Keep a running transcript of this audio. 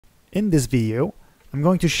In this video, I'm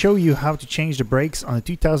going to show you how to change the brakes on a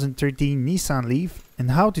 2013 Nissan Leaf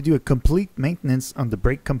and how to do a complete maintenance on the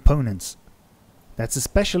brake components. That's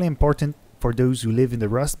especially important for those who live in the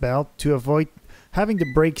Rust Belt to avoid having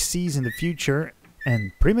the brake seize in the future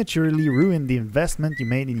and prematurely ruin the investment you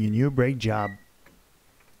made in your new brake job.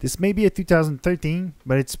 This may be a 2013,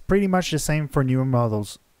 but it's pretty much the same for newer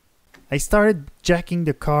models. I started jacking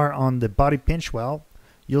the car on the body pinch well.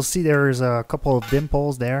 You'll see there's a couple of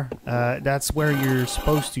dimples there. That's where you're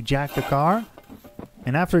supposed to jack the car.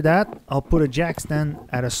 And after that, I'll put a jack stand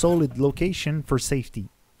at a solid location for safety.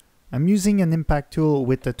 I'm using an impact tool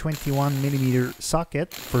with a 21mm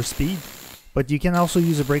socket for speed, but you can also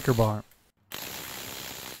use a breaker bar.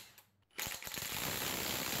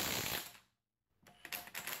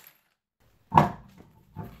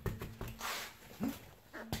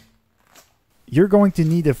 You're going to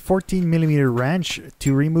need a 14mm wrench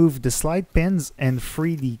to remove the slide pins and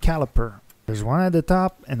free the caliper. There's one at the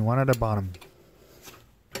top and one at the bottom.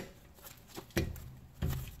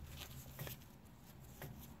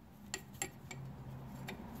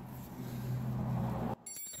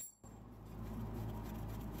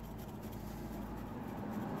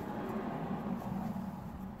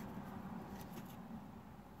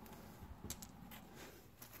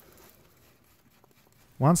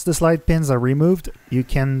 Once the slide pins are removed, you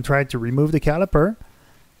can try to remove the caliper.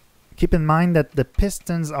 Keep in mind that the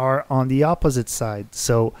pistons are on the opposite side,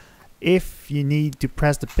 so if you need to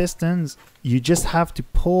press the pistons, you just have to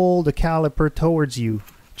pull the caliper towards you.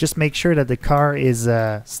 Just make sure that the car is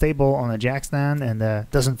stable on a jack stand and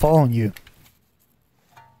doesn't fall on you.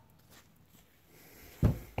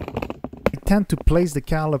 I tend to place the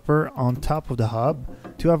caliper on top of the hub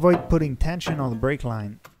to avoid putting tension on the brake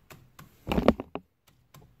line.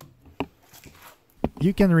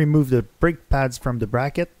 You can remove the brake pads from the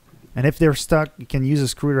bracket, and if they're stuck, you can use a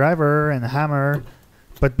screwdriver and a hammer,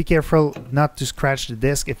 but be careful not to scratch the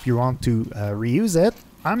disc if you want to reuse it.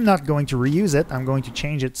 I'm not going to reuse it, I'm going to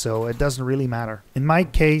change it, so it doesn't really matter. In my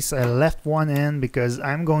case, I left one in because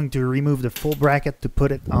I'm going to remove the full bracket to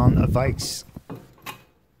put it on a vise.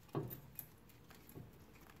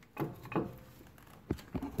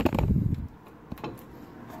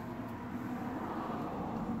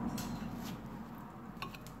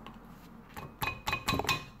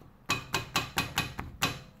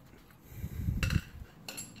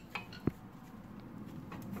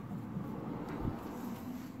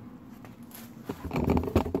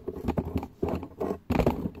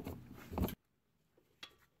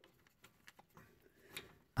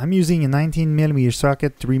 I'm using a 19mm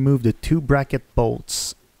socket to remove the two bracket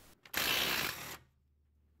bolts.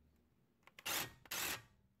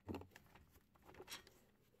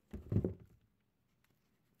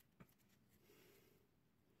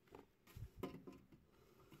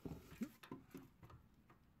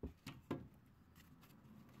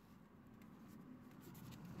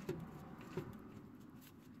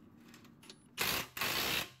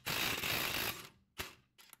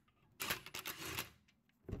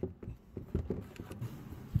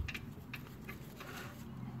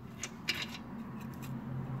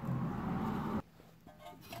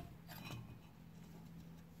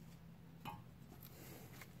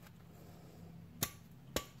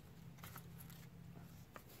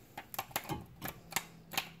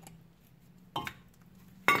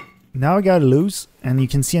 Now I got it loose, and you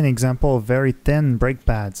can see an example of very thin brake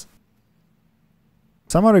pads.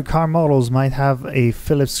 Some other car models might have a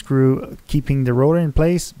Phillips screw keeping the rotor in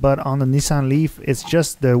place, but on the Nissan Leaf it's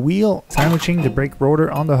just the wheel sandwiching the brake rotor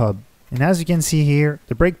on the hub. And as you can see here,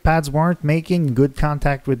 the brake pads weren't making good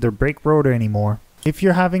contact with the brake rotor anymore. If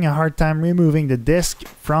you're having a hard time removing the disc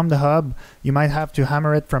from the hub, you might have to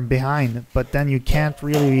hammer it from behind, but then you can't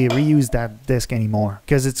really reuse that disc anymore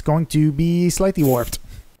because it's going to be slightly warped.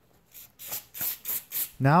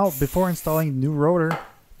 Now, before installing the new rotor,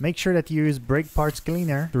 make sure that you use brake parts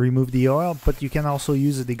cleaner to remove the oil, but you can also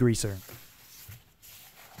use a degreaser.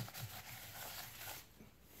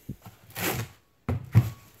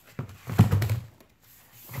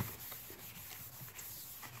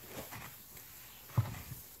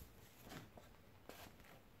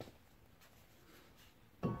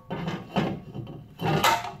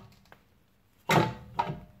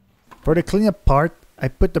 For the cleanup part, I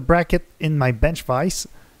put the bracket in my bench vise,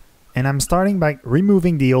 and I'm starting by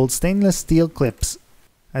removing the old stainless steel clips.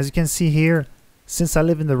 As you can see here, since I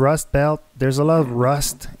live in the Rust Belt, there's a lot of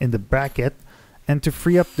rust in the bracket, and to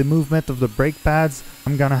free up the movement of the brake pads,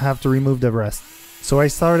 I'm gonna have to remove the rust. So I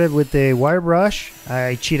started with a wire brush.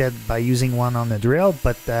 I cheated by using one on the drill,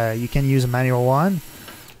 but you can use a manual one.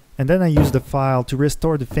 And then I used the file to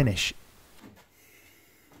restore the finish.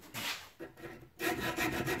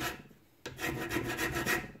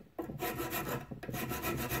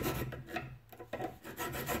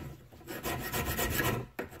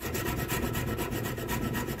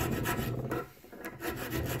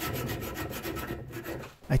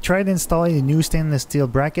 I tried installing the new stainless steel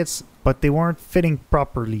brackets, but they weren't fitting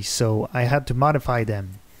properly, so I had to modify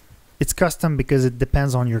them. It's custom because it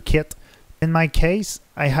depends on your kit. In my case,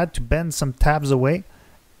 I had to bend some tabs away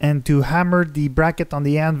and to hammer the bracket on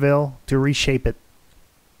the anvil to reshape it.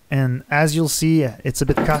 And as you'll see, it's a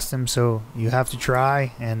bit custom, so you have to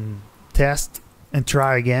try and test and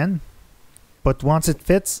try again. But once it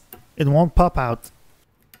fits, it won't pop out.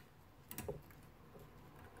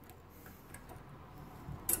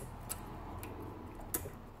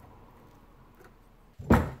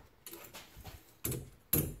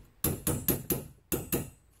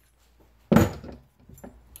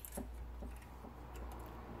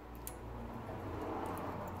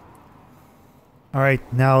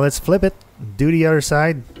 Alright, now let's flip it, do the other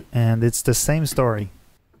side, and it's the same story.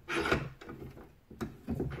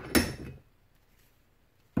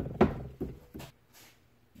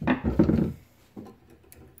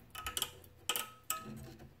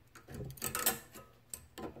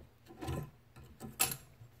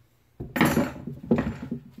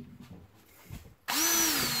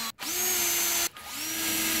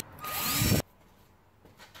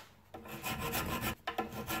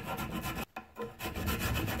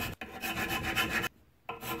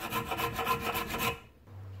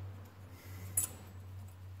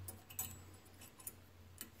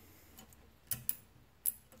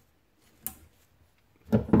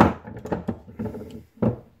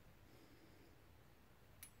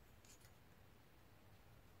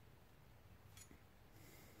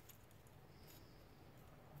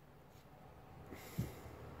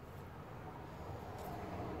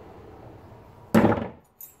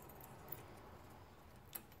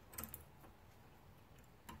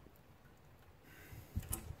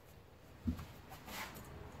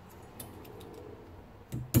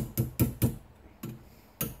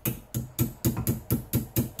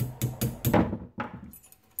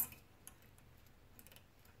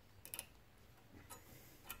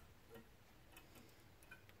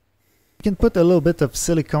 You can put a little bit of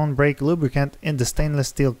silicone brake lubricant in the stainless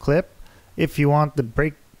steel clip if you want the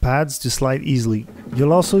brake pads to slide easily.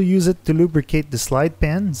 You'll also use it to lubricate the slide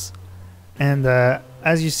pins. And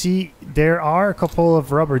as you see, there are a couple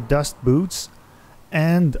of rubber dust boots.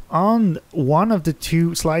 And on one of the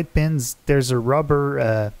two slide pins, there's a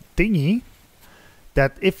rubber thingy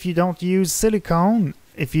that if you don't use silicone,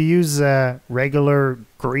 if you use regular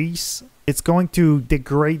grease, it's going to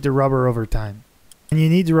degrade the rubber over time. And you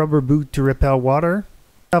need the rubber boot to repel water.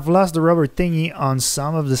 I've lost the rubber thingy on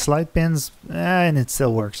some of the slide pins, and it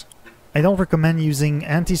still works. I don't recommend using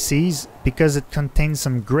anti-seize because it contains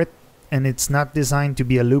some grit and it's not designed to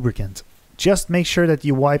be a lubricant. Just make sure that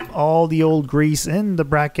you wipe all the old grease in the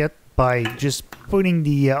bracket by just putting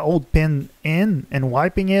the old pin in and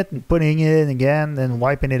wiping it and putting it in again and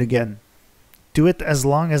wiping it again. Do it as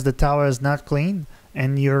long as the towel is not clean,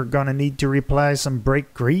 and you're gonna need to reapply some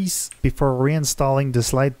brake grease before reinstalling the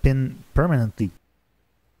slide pin permanently.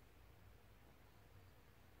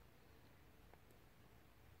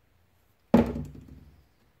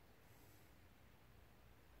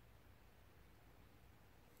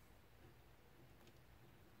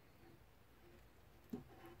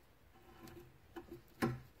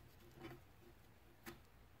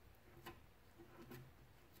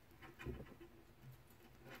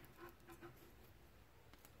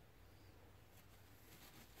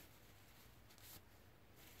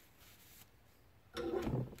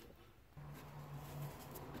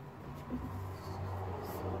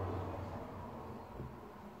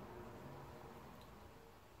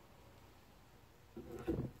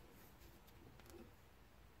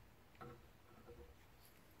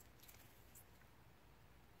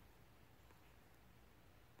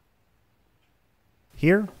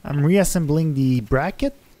 Here, I'm reassembling the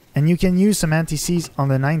bracket, and you can use some anti-seize on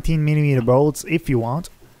the 19mm bolts if you want.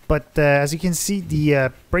 But as you can see,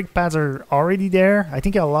 the brake pads are already there. I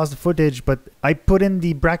think I lost the footage, but I put in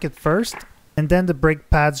the bracket first, and then the brake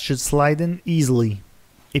pads should slide in easily.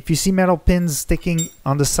 If you see metal pins sticking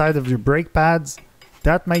on the side of your brake pads,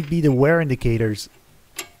 that might be the wear indicators.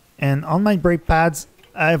 And on my brake pads,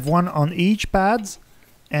 I have one on each pads,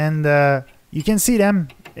 and you can see them.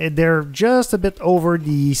 They're just a bit over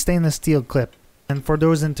the stainless steel clip. And for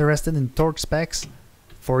those interested in torque specs,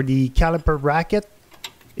 for the caliper bracket,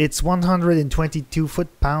 it's 122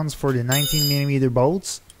 foot-pounds for the 19mm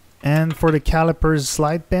bolts, and for the caliper's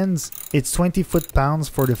slide pins, it's 20 foot-pounds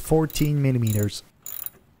for the 14mm.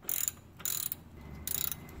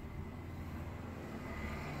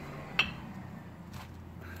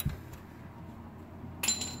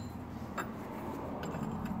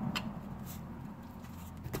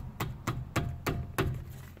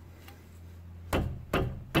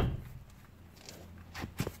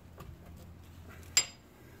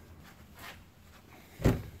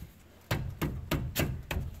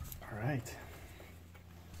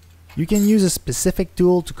 You can use a specific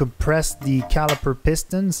tool to compress the caliper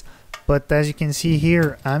pistons, but as you can see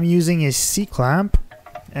here, I'm using a C-clamp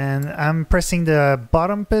and I'm pressing the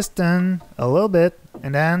bottom piston a little bit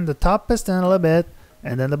and then the top piston a little bit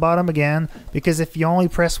and then the bottom again, because if you only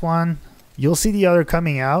press one, you'll see the other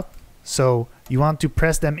coming out. So you want to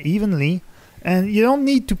press them evenly, and you don't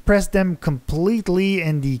need to press them completely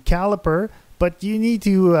in the caliper, but you need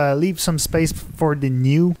to leave some space for the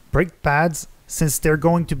new brake pads since they're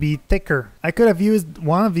going to be thicker. I could have used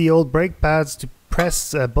one of the old brake pads to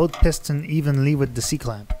press both pistons evenly with the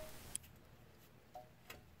C-clamp.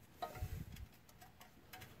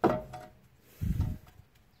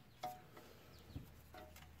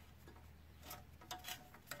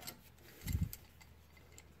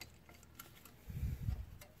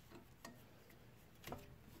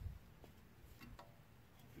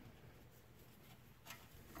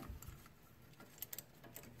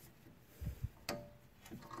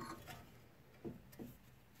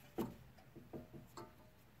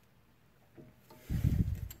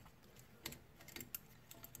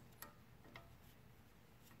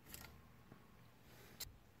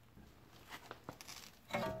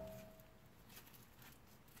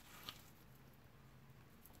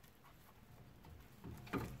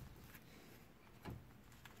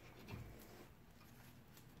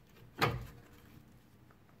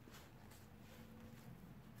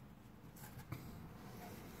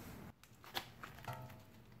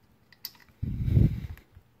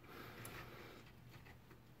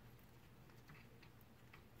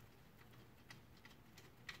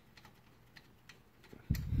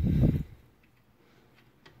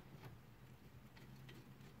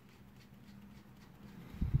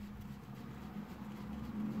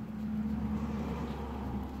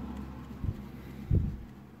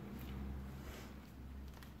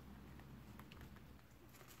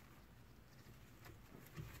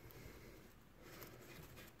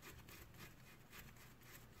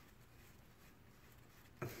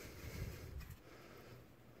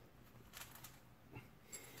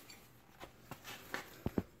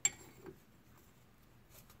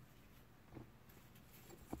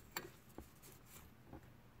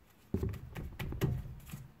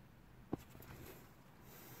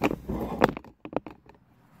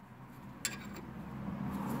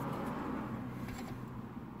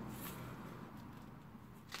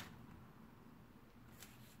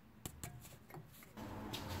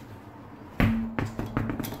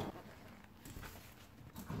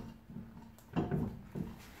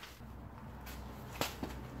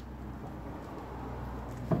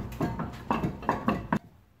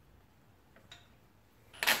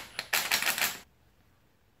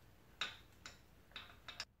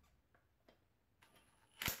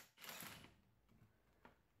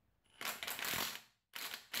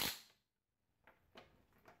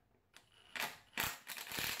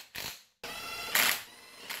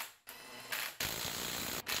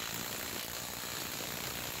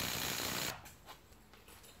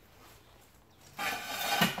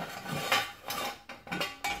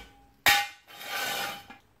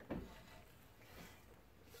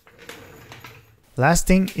 Last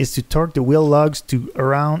thing is to torque the wheel lugs to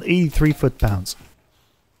around 83 foot-pounds.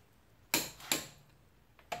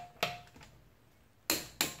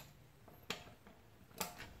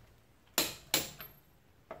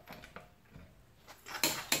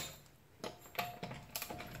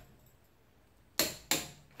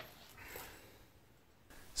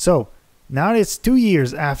 So, now it's 2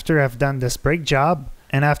 years after I've done this brake job,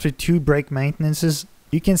 and after 2 brake maintenances,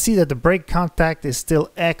 you can see that the brake contact is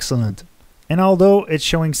still excellent. And although it's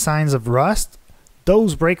showing signs of rust,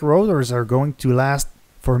 those brake rotors are going to last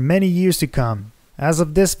for many years to come. As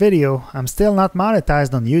of this video, I'm still not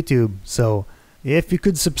monetized on YouTube, so if you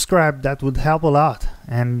could subscribe, that would help a lot.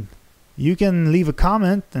 And you can leave a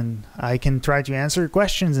comment and I can try to answer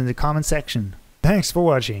questions in the comment section. Thanks for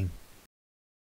watching.